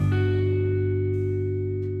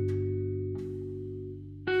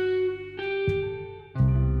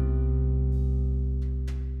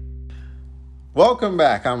Welcome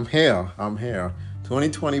back. I'm here.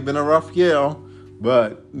 2020 been a rough year,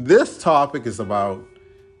 but this topic is about,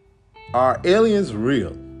 are aliens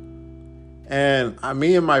real? And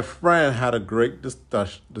me and my friend had a great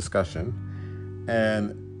discussion,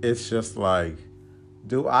 and it's just like,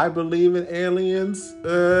 do I believe in aliens?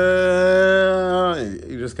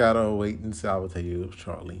 You just gotta wait and see. I will tell you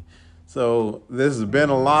shortly. So there's been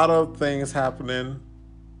a lot of things happening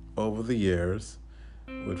over the years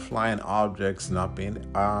with flying objects not being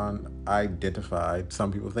unidentified.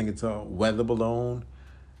 Some people think it's a weather balloon.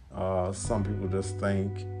 Some people just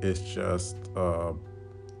think it's just a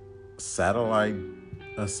satellite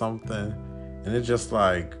or something. And it's just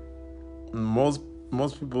like most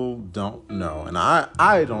people don't know. And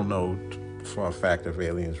I don't know for a fact if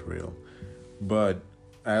aliens real. But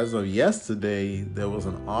as of yesterday, there was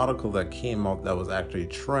an article that came out that was actually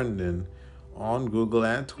trending on Google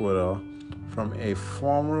and Twitter from a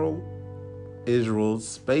former Israel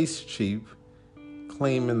space chief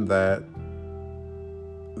claiming that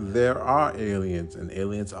there are aliens and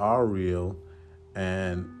aliens are real,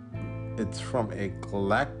 and it's from a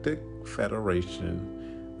galactic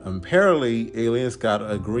federation. Apparently, aliens got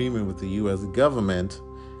an agreement with the U.S. government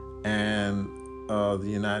and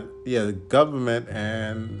the government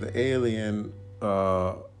and the alien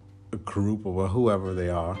group or whoever they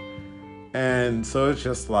are, and so it's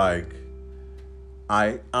just like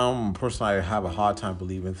I'm personally, I have a hard time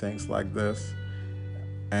believing things like this,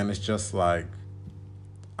 and it's just like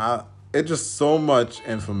it's just so much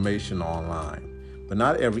information online, but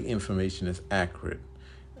not every information is accurate,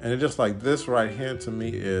 and it's just like this right here to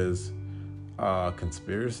me is a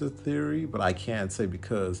conspiracy theory, but I can't say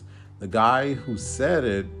because the guy who said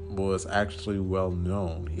it was actually well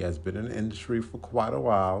known. He has been in the industry for quite a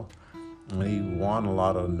while, and he won a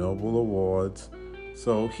lot of Nobel awards.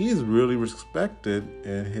 So he's really respected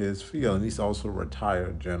in his field, and he's also a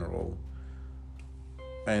retired general.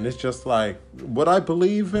 And it's just like, would I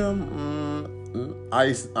believe him?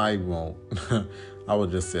 I won't. I would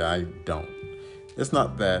just say I don't. It's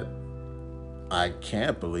not that I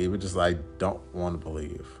can't believe, it's just I don't want to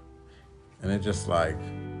believe. And it's just like,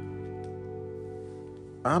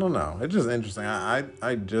 I don't know. It's just interesting.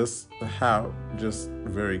 I just have just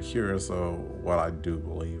very curious of what I do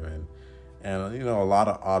believe in. And, a lot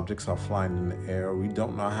of objects are flying in the air. We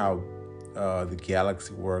don't know how the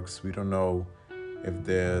galaxy works. We don't know if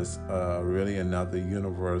there's really another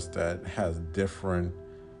universe that has different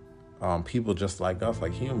people just like us,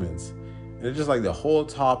 like humans. And it's just like the whole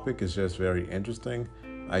topic is just very interesting.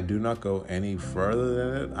 I do not go any further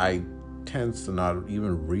than it. I tend to not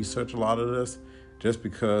even research a lot of this just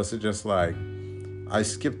because it's just like I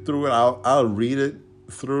skip through it. I'll read it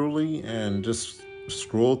thoroughly and just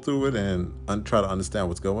scroll through it and try to understand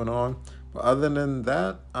what's going on. But other than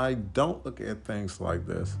that, I don't look at things like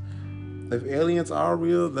this. If aliens are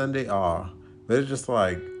real, then they are. But it's just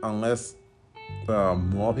like, unless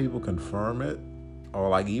more people confirm it, or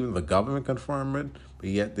like even the government confirm it, but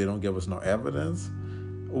yet they don't give us no evidence,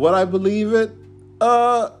 would I believe it?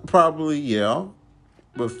 Probably yeah.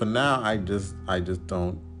 But for now, I just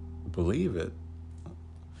don't believe it.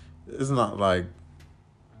 It's not like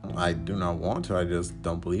I do not want to. I just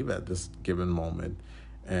don't believe it at this given moment.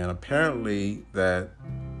 And apparently that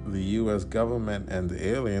the U.S. government and the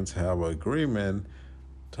aliens have an agreement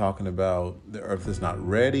talking about the Earth is not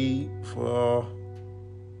ready for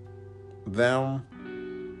them.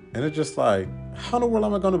 And it's just like, how in the world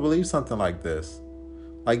am I going to believe something like this?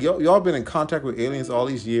 Like, y'all been in contact with aliens all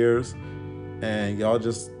these years, and y'all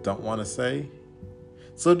just don't want to say?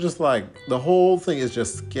 So just like, the whole thing is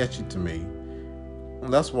just sketchy to me.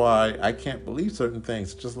 And that's why I can't believe certain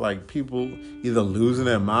things. Just like people either losing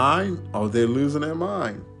their mind or they're losing their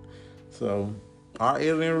mind. So, are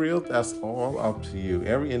alien real? That's all up to you.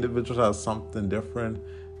 Every individual has something different.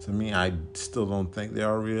 To me, I still don't think they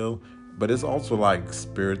are real. But it's also like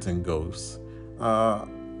spirits and ghosts. I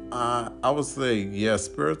would say, yeah,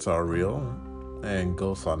 spirits are real and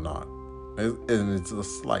ghosts are not. And it's a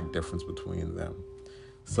slight difference between them.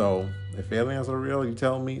 So, if aliens are real, you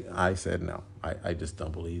tell me, I said no. I just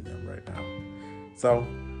don't believe them right now. So,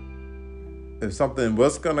 if something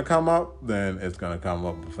was going to come up, then it's going to come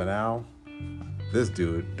up. But for now, this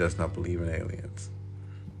dude does not believe in aliens.